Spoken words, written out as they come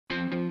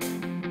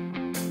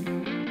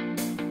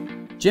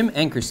Jim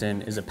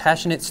Ankerson is a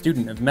passionate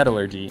student of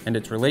metallurgy and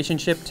its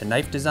relationship to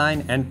knife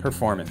design and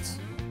performance.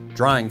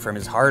 Drawing from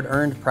his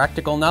hard-earned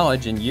practical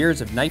knowledge and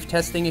years of knife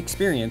testing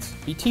experience,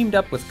 he teamed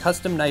up with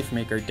custom knife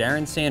maker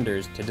Darrin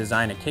Sanders to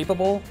design a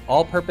capable,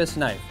 all-purpose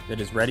knife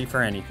that is ready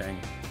for anything.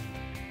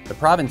 The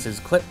Province's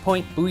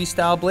clip-point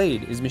Bowie-style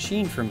blade is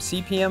machined from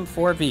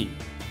CPM-4V,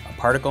 a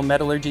particle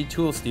metallurgy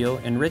tool steel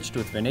enriched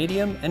with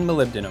vanadium and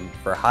molybdenum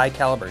for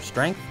high-caliber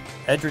strength,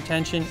 edge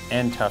retention,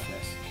 and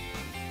toughness.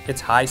 Its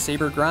high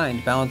saber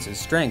grind balances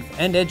strength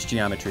and edge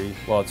geometry,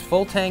 while its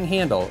full-tang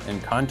handle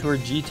and contoured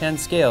G10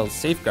 scales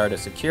safeguard a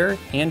secure,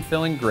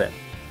 hand-filling grip.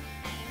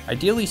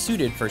 Ideally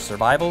suited for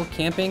survival,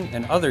 camping,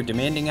 and other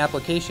demanding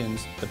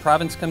applications, the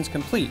Province comes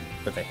complete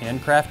with a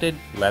handcrafted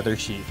leather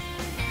sheath.